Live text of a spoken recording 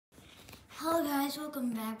guys,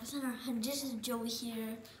 welcome back. This is Joey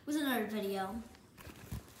here with another video.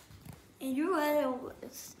 And you know,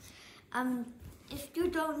 if you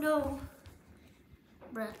don't know,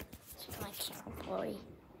 bruh, it's my camera boy.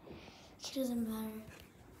 It doesn't matter.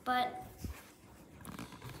 But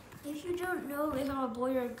if you don't know if I'm a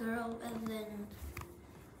boy or a girl, and then,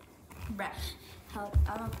 bruh, how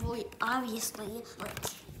I'm a boy, obviously, like,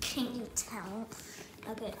 can you tell?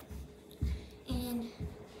 Okay. And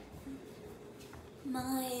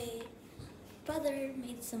my brother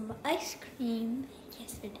made some ice cream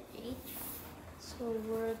yesterday, so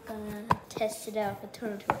we're gonna test it out and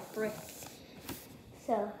turn it into a brick.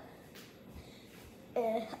 So,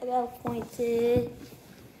 I got pointed.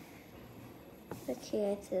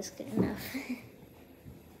 Okay, that's good enough.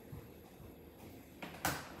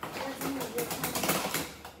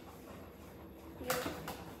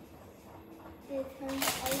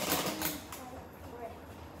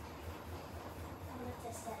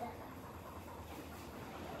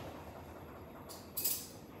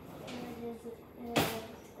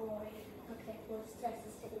 Okay, let's test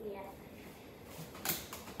this thing again.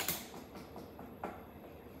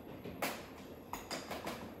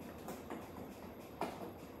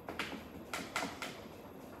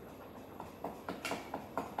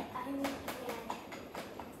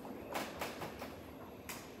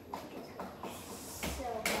 So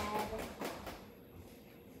bad.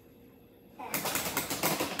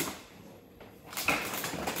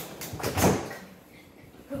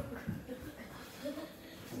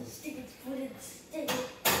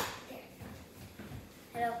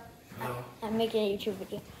 Hello. I'm making a YouTube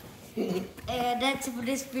video. And that's it for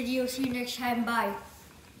this video. See you next time. Bye.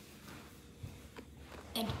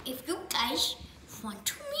 And if you guys want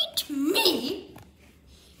to meet me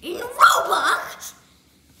in Roblox,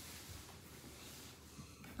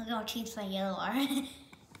 I'm gonna change my yellow R.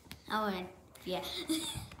 Yeah.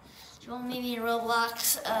 If you want to meet me in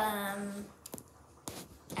Roblox,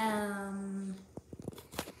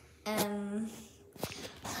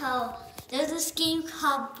 so there's this game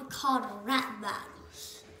called Rap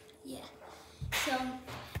Battles. Yeah. So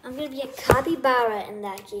I'm gonna be a capybara in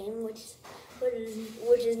that game, which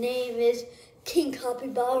his name is King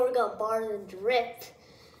Capybara. Got bars and drip.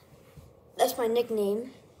 That's my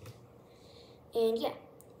nickname. And yeah,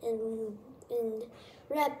 in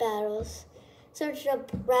Rap Battles, search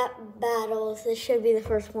up Rap Battles. This should be the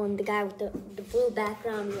first one. The guy with the blue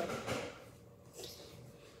background.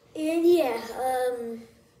 And yeah,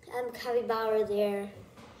 I'm Capybara there.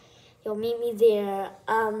 You'll meet me there.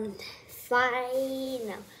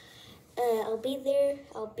 Fine. I'll be there.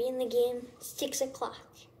 I'll be in the game. 6 o'clock.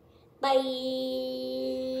 Bye.